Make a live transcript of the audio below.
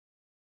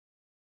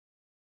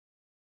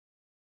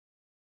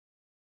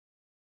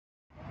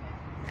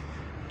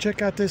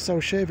Check out this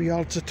old Chevy,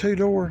 y'all. It's a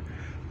 2-door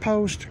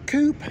post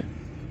coupe.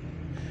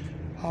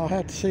 I'll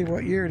have to see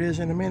what year it is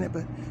in a minute,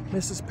 but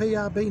Mrs.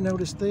 PIB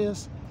noticed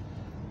this.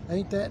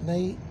 Ain't that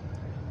neat?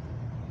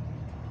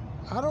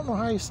 I don't know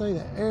how you say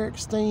that. Eric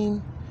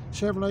Steen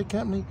Chevrolet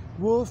Company,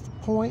 Wolf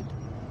Point,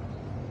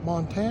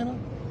 Montana.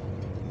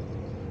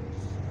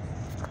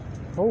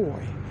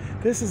 Boy,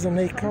 this is a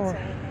neat car.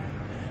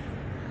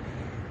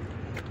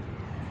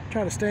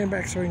 Try to stand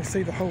back so you can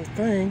see the whole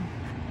thing.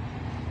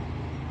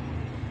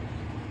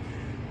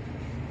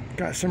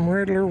 Got some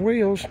Riddler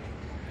wheels.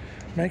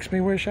 Makes me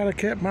wish I'd have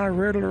kept my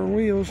Riddler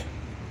wheels.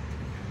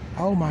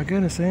 Oh my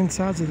goodness, the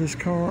insides of this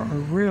car are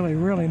really,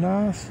 really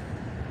nice.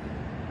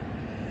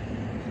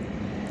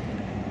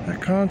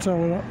 That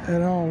console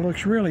at all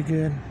looks really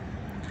good.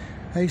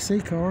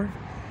 AC card.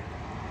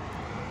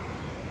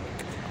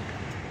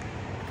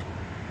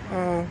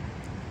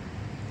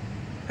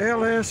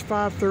 LS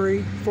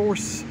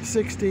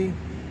 53460.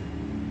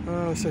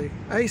 Let's see.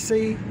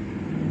 AC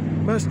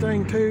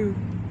Mustang 2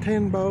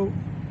 10 bolt.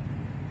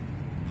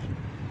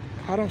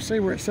 I don't see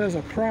where it says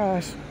a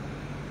price.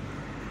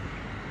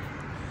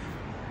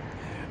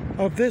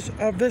 Of this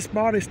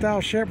body style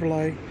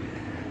Chevrolet,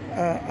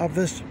 of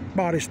this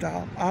body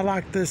style, I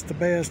like this the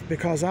best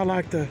because I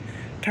like the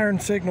turn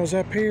signals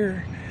up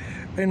here.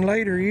 In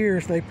later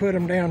years they put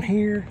them down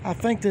here. I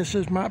think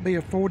this might be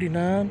a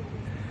 49.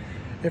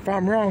 If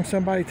I'm wrong,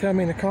 somebody tell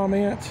me in the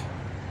comments.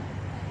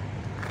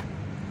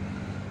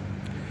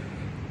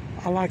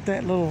 I like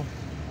that little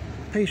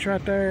piece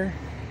right there.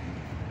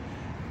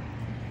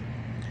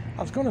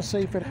 I was gonna see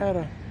if it had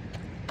a...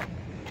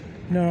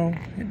 No,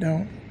 it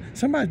don't.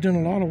 Somebody's doing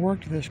a lot of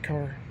work to this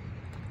car.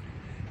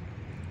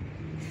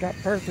 It's got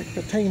perfect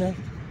patina.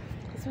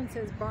 This one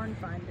says barn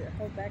find. The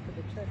whole back of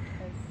the truck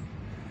has...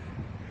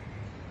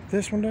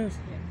 This one does?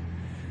 Yeah.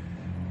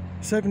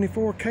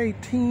 74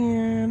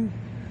 K10,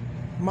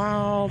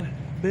 mild,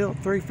 built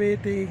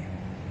 350,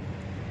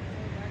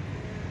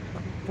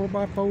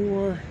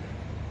 4x4,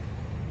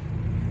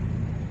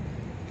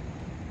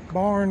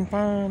 barn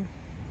find.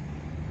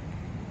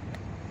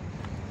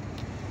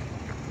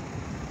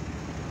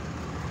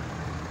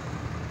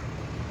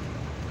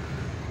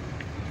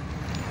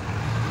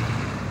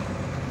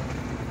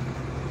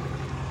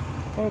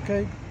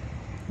 Okay,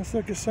 let's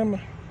look at some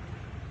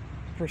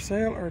for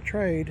sale or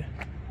trade.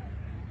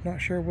 Not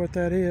sure what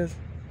that is.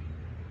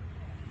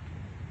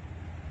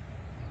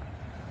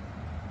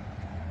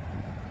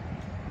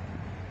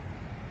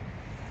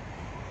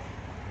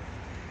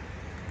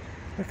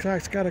 Looks like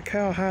it's got a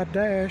cowhide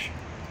dash.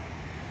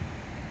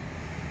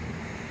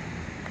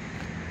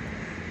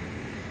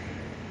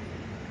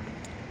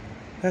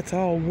 That's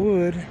all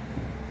wood.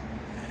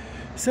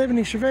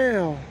 70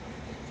 Chevelle,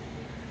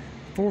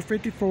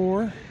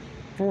 454.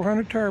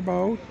 400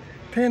 turbo,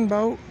 10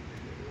 bolt,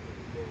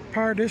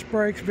 power disc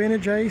brakes,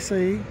 vintage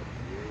AC,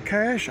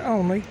 cash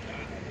only,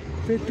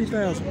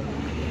 50,000.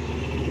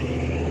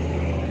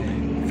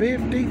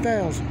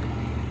 50,000.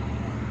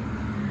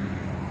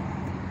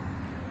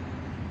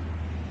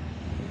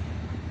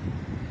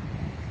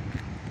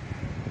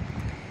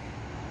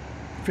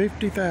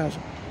 $50,000.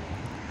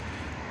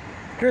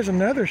 Here's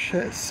another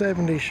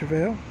 70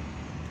 Chevelle.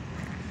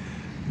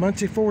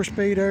 Muncie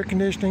 4-speed air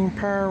conditioning,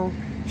 power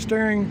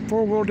steering,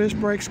 4-wheel disc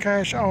brakes,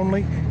 cash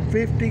only,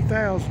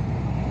 50,000.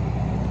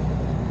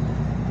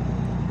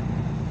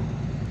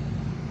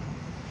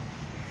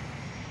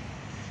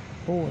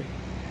 Boy,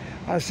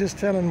 I was just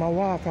telling my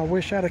wife I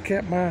wish I'd have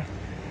kept my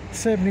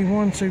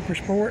 71 Super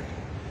Sport.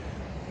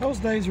 Those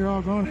days are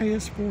all gone. Hey,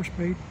 it's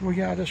 4-speed. Well,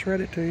 yeah, I just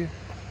read it to you.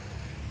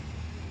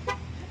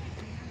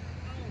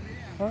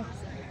 Huh?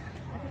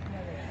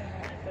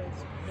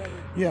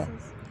 Yeah.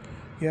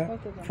 Yeah,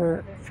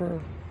 for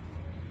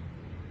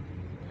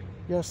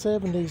yeah,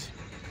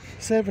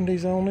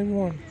 70s only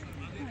one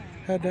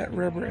had that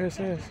rubber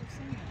SS.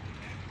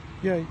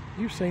 Yeah,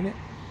 you've seen it.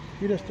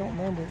 You just don't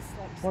remember it.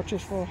 Watch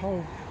this little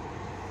hole.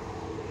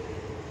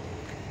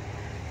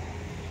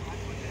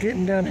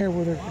 Getting down here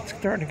with it's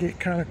starting to get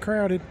kind of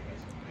crowded.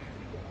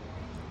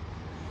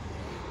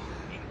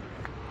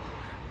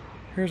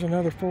 Here's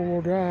another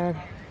 4-wheel drive.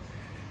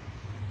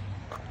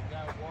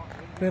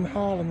 Been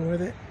hauling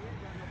with it.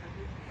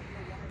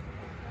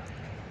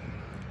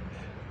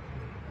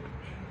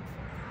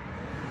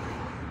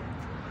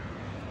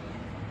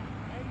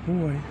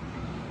 Boy.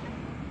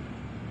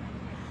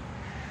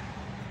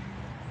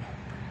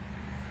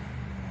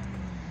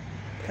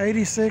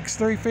 '86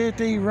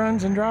 350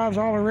 runs and drives,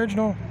 all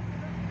original.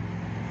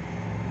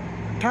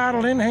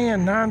 Title in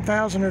hand,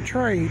 9,000 or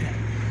trade.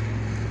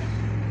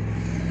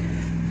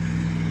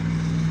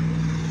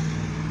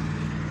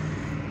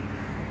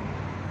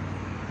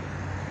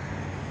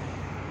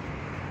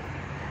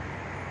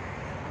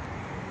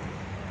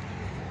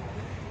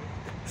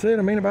 See what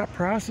I mean about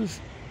prices?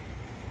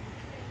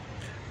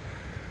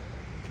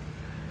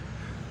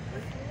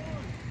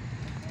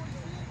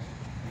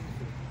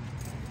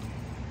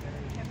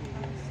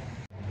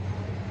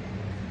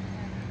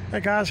 Hey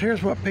guys,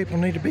 here's what people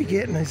need to be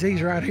getting is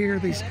these right here,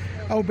 these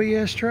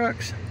OBS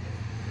trucks.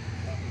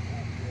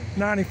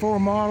 94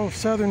 model,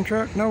 Southern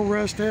truck, no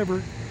rust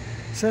ever,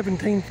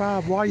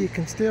 17.5, while you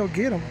can still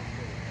get them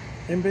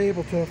and be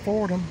able to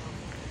afford them.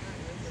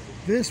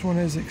 This one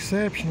is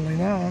exceptionally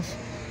nice.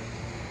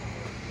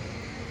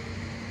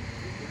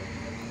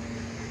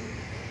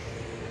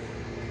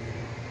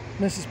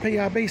 Mrs.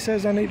 PIB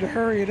says I need to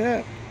hurry it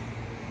up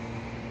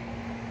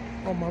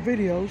on my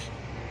videos.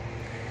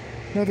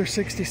 Another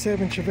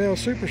 67 Chevelle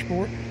Super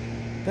Sport.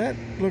 That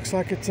looks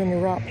like it's in the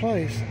right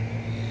place.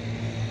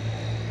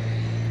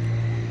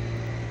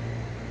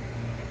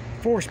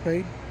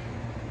 4-speed.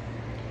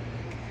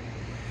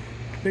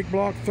 Big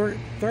block,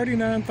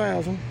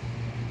 39,000.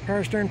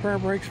 Power steering, power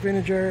brakes,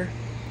 vintage air.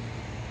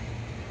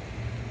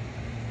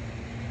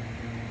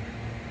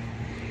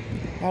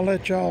 I'll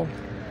let y'all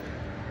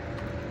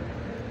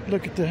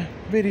look at the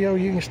video.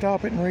 You can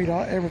stop it and read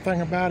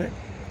everything about it.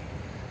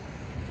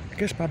 I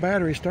guess my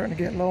battery's starting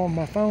to get low on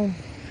my phone.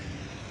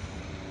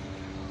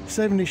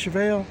 70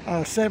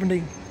 Chevelle,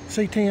 70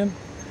 C10,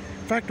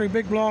 factory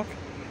big block,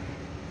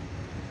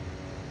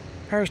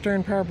 power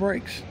steering, power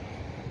brakes.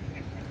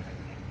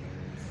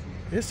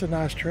 It's a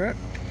nice truck.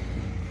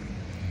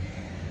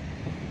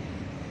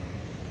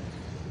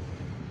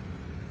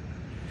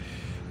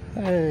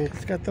 Hey,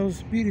 it's got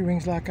those beauty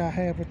rings like I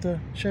have with the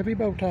Chevy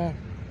bow tie.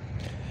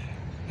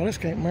 I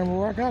just can't remember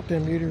where I got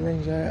them beauty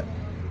rings at.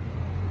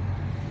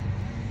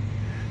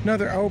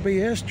 Another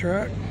OBS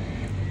truck.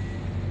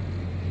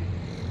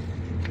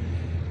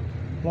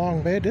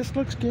 Long bed. This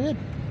looks good.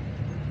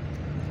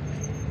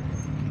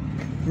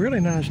 Really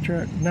nice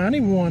truck.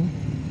 91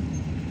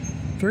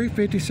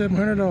 350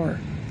 $700.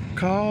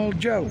 Call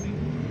Joe.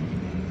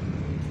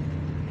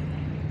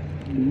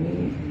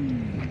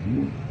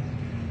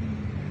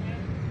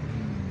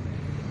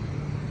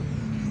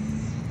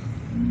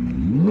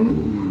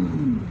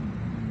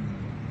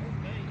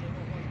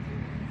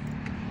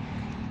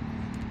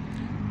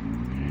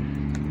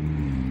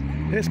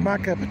 It's my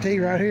cup of tea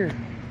right here.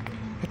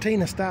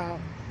 Patina style.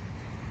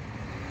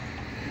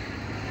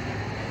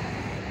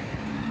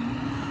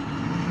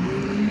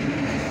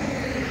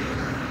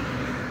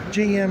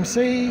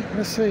 GMC,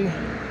 let's see.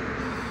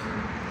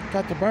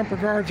 Got the bumper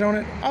guards on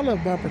it. I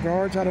love bumper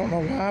guards. I don't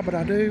know why, but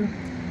I do.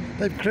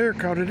 They've clear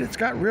coated it. It's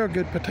got real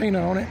good patina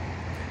on it.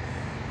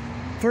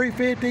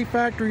 350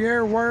 factory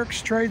air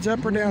works. Trades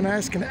up or down,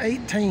 asking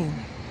 18.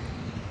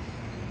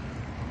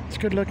 It's a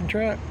good looking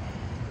truck.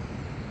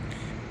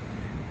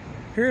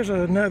 Here's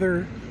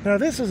another, now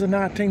this is a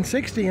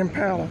 1960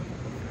 Impala.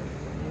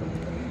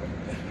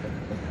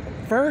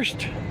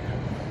 First,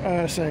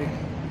 let's see,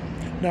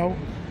 no,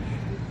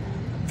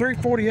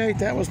 348,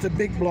 that was the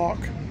big block.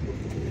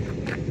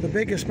 The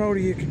biggest motor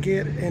you could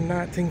get in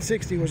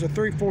 1960 was a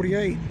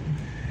 348.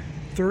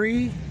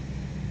 2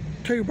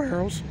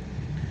 barrels,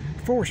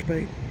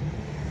 4-speed,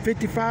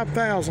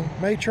 55,000,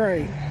 may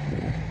trade.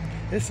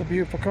 It's a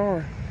beautiful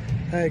car.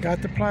 Hey,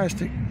 got the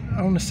plastic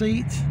on the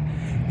seats.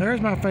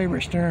 There's my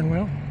favorite steering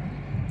wheel.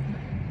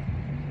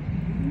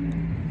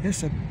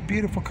 It's a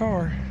beautiful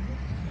car.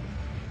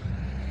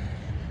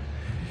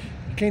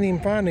 Can't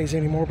even find these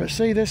anymore, but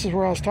see, this is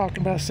where I was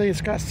talking about. See,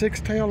 it's got 6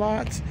 tail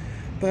lights.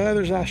 The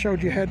others I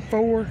showed you had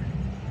 4,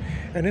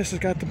 and this has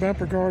got the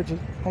bumper guards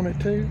on it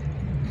too.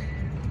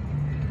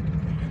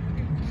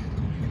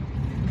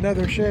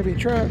 Another Chevy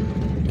truck.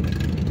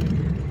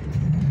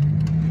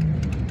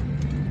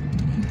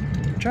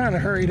 Trying to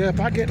hurry it up.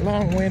 I get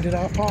long-winded,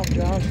 I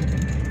apologize.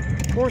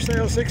 For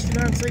sale,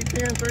 69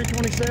 C10,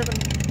 327.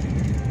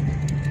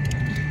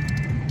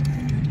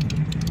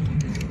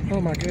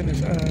 Oh my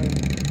goodness,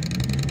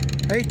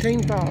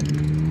 18 pop.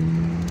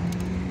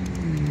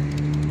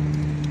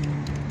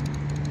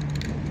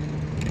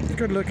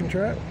 Good looking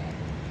truck.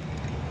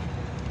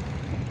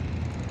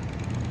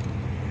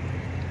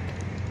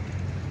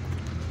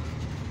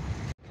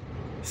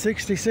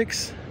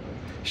 '66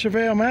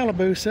 Chevelle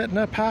Malibu setting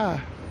up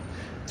high.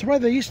 It's the way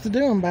they used to do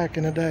them back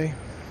in the day.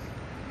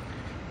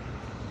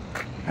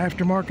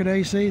 Aftermarket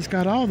AC, it's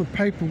got all the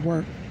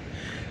paperwork.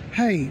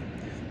 Hey,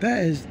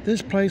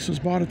 this place was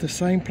bought at the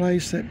same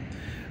place that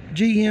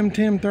GM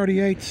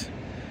 1038's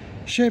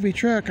Chevy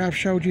truck I've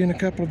showed you in a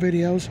couple of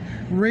videos.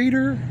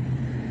 Reeder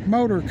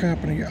Motor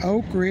Company,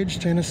 Oak Ridge,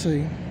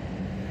 Tennessee.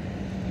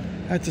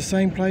 That's the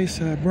same place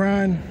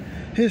Brian,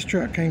 his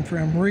truck came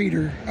from,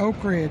 Reeder,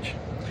 Oak Ridge.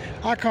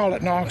 I call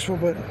it Knoxville,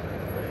 but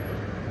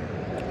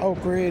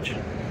Oak Ridge.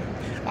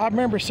 I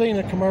remember seeing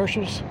the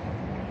commercials.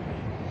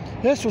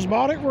 This was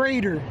bought at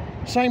Reeder,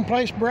 same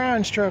place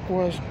Brian's truck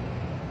was.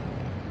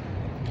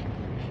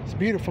 It's a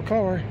beautiful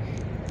car.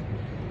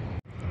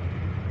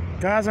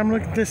 Guys, I'm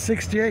looking at this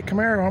 68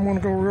 Camaro. I'm gonna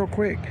go real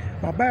quick.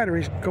 My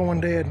battery's going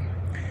dead.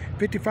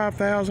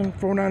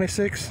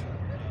 55,496.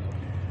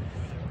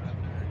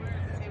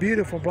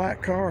 Beautiful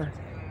black car.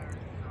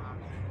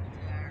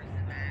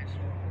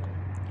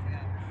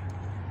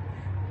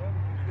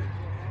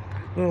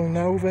 Little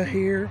Nova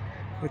here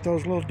with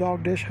those little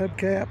dog dish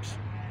hubcaps.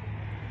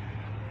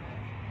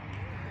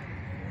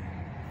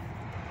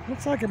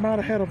 Looks like it might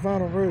have had a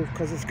vinyl roof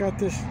because it's got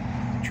this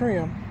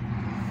trim,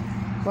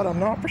 but I'm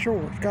not for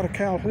sure. It's got a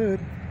cowl hood.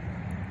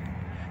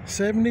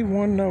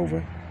 '71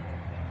 Nova.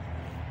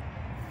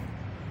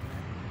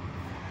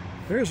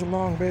 There's a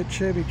long bed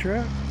Chevy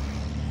truck.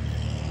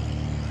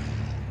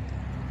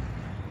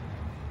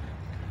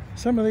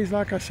 Some of these,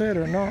 like I said,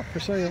 are not for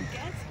sale.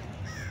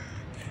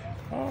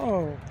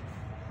 Oh,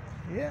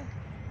 yeah.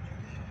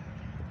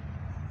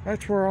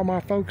 That's where all my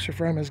folks are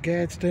from, is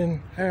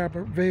Gadsden,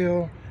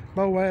 Albertville,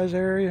 Boaz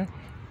area,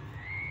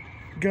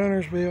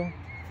 Gunnersville.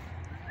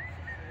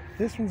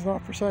 This one's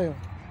not for sale.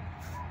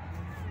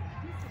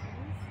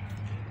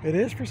 It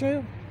is for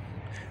sale?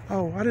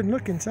 Oh, I didn't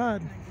look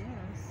inside. I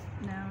guess.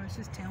 No, it's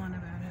just telling about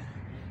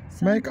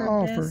it. Make Selling for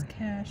offer. best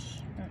cash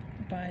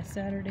by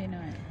Saturday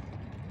night.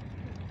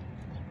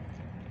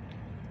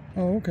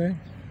 Oh, okay.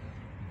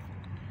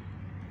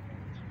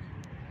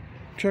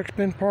 Truck's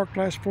been parked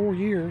last 4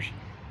 years.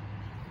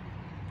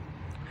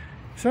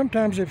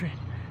 Sometimes if you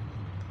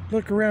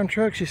look around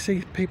trucks, you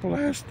see people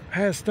has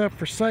stuff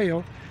for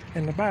sale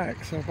in the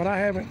back. So, but I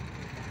haven't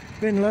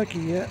been lucky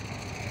yet.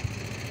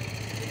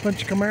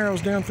 Bunch of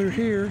Camaros down through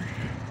here.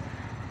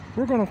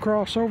 We're going to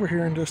cross over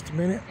here in just a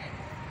minute.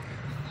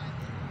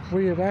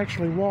 We have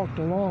actually walked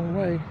a long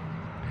way.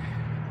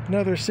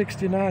 Another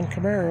 69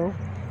 Camaro.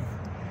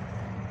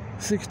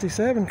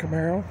 67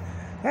 Camaro.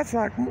 That's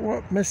like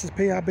what Mrs.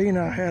 PIB and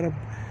I had,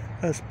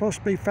 a supposed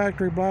to be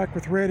factory black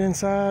with red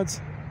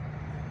insides.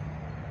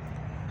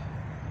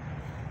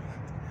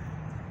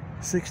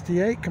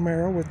 68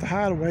 Camaro with the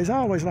hideaways. I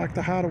always like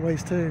the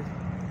hideaways too.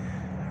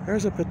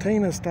 There's a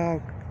patina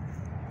style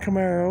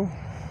Camaro.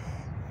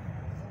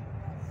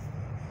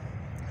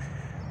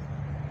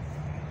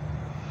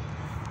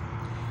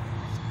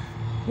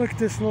 Look at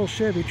this little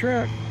Chevy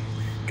truck.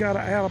 Got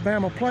an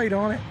Alabama plate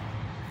on it.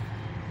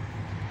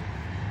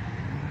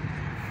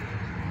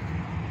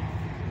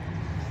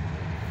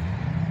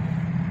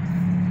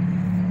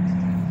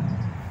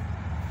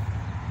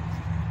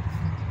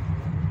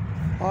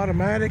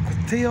 Automatic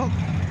with tilt.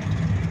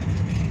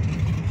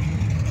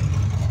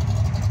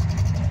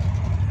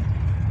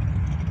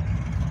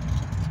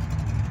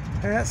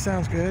 Hey, that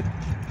sounds good.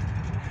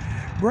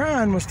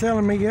 Brian was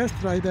telling me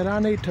yesterday that I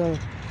need to,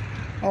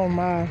 on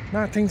my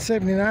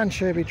 1979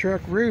 Chevy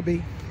truck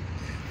Ruby,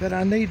 that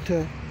I need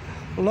to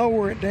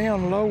lower it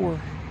down lower.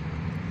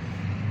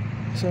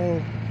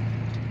 So,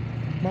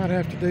 might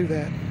have to do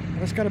that.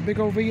 It's got a big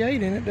old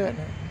V8 in it, doesn't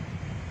it?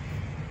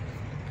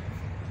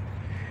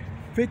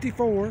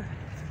 54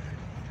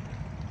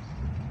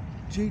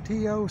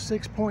 GTO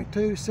 6.2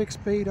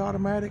 6-speed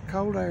automatic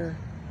cold air.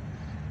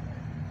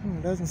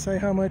 Doesn't say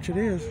how much it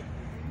is.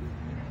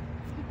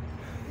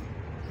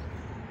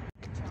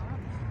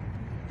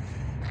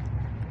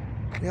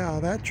 Yeah,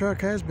 that truck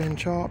has been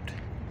chopped.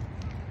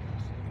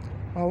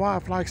 My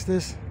wife likes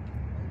this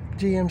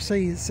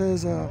GMC. It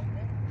says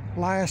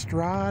last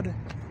ride.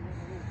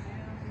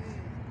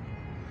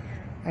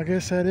 I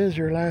guess that is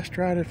your last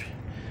ride. If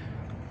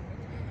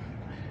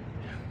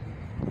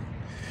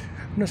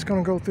I'm just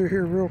going to go through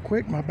here real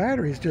quick. My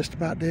battery's just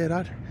about dead.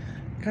 I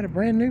got a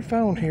brand new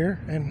phone here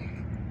and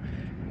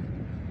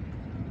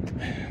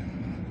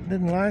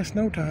didn't last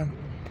no time.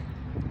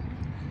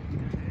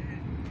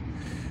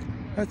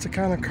 That's the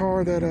kind of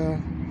car that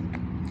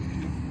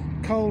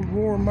Cold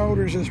War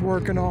Motors is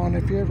working on.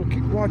 If you ever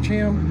watch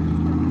him.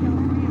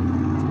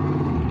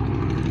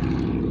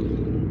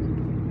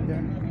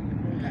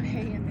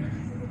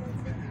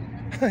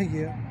 Yeah.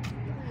 Yeah.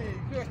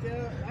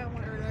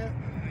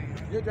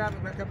 You're driving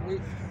for a couple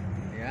weeks.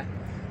 Yeah.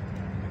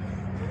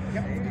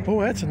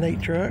 Oh, that's a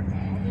neat truck.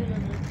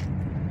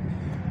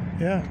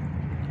 Yeah.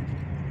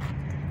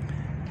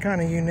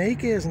 Kind of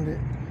unique, isn't it?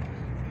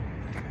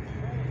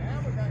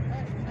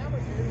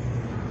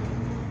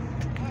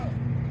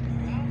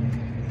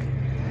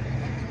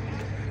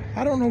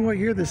 I don't know what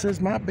year this is.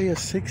 Might be a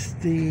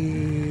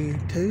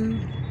 62,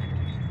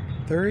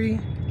 3.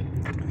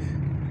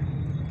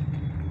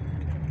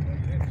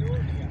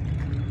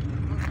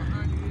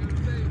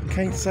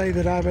 Can't say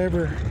that I've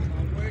ever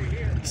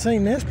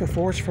seen this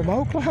before. It's from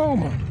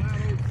Oklahoma.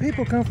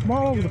 People come from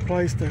all over the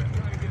place to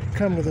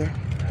come to the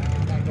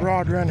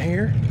rod run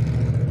here.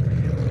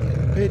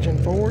 Pigeon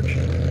Forge.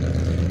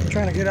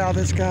 Trying to get out of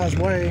this guy's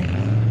way.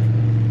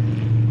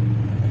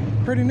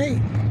 Pretty neat.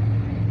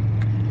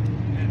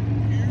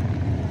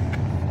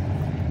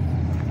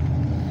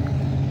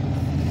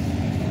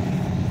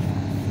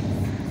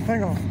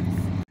 Hang on.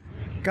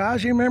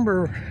 Guys, you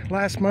remember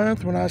last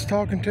month when I was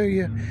talking to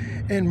you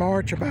in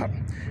March about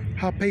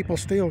how people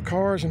steal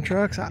cars and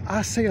trucks?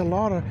 I see a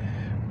lot of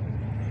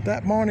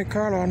that Monte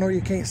Carlo. I know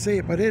you can't see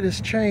it, but it is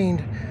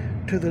chained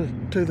to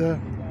the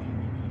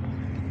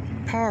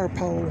power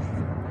pole.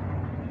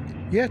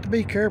 You have to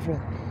be careful.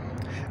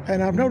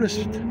 And I've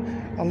noticed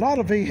a lot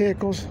of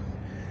vehicles,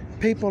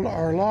 people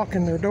are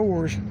locking their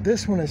doors.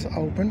 This one is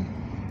open,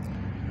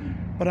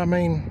 but I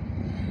mean,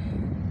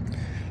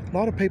 a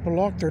lot of people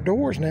lock their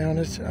doors now,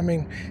 and I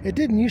mean, it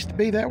didn't used to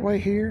be that way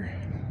here,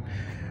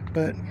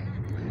 but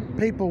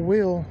people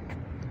will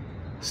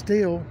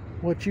steal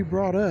what you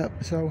brought up,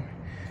 so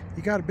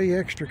you got to be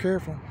extra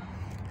careful.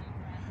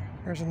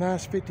 There's a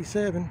nice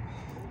 57.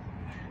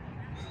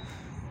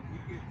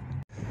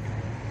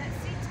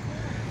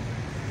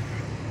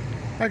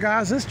 Hey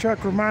guys, this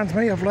truck reminds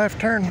me of Left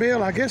Turn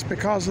Bill, I guess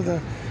because of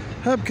the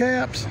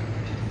hubcaps.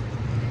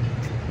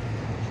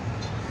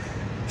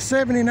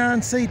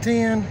 79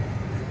 C10,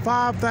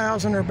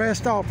 5,000 or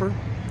best offer.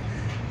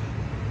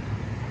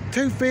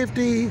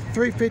 250,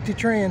 350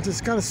 trans. It's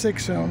got a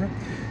 6-cylinder.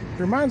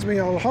 Reminds me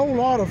a whole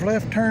lot of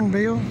Left Turn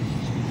Bill.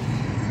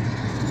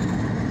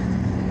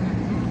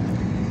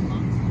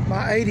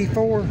 My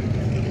 84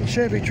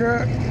 Chevy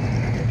truck.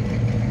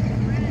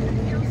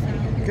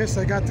 Guess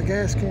they got the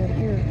gas can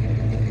here.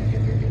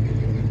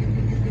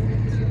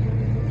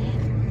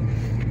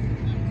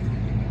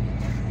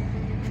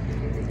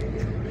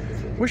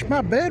 Wish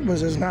my bed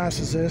was as nice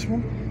as this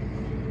one.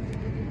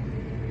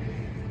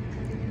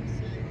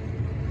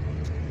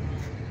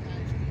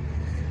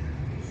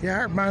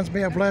 Yeah, it reminds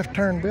me of Left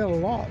Turn Bill a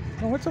lot.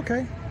 Oh, it's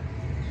okay.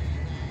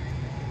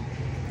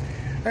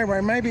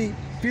 Anyway, maybe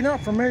if you're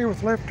not familiar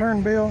with Left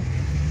Turn Bill,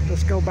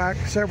 let's go back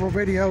several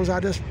videos.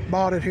 I just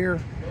bought it here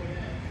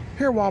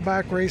a while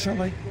back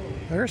recently.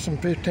 There's some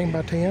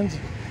 15x10s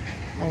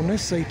on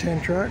this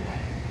C10 truck.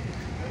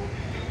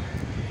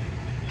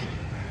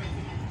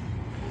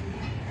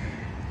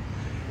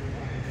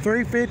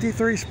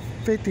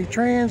 $350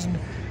 trans,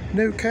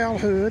 new cowl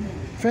hood,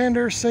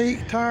 fender,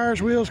 seat,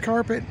 tires, wheels,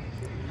 carpet.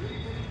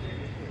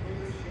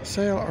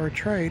 Sale or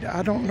trade,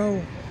 I don't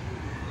know.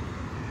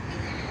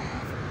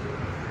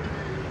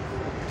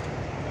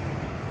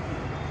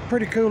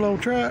 Pretty cool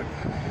old truck.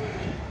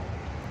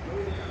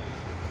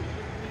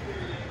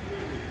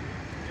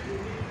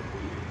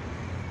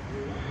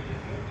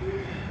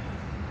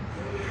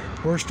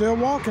 We're still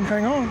walking,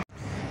 hang on.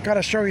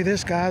 Gotta show you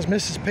this, guys.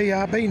 Mrs.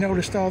 PIB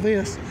noticed all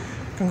this.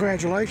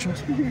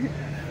 Congratulations.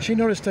 She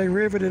noticed they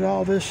riveted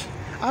all this.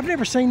 I've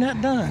never seen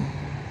that done.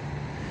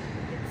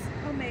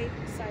 It's homemade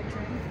side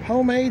trim.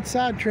 Homemade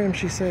side trim,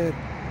 she said.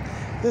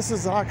 This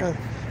is like a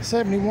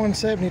 71,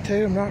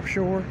 72, I'm not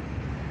sure.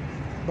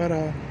 But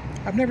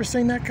I've never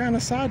seen that kind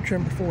of side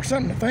trim before.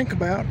 Something to think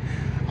about.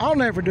 I'll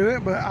never do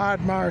it, but I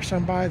admire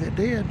somebody that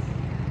did.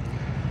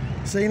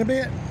 See you in a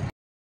bit.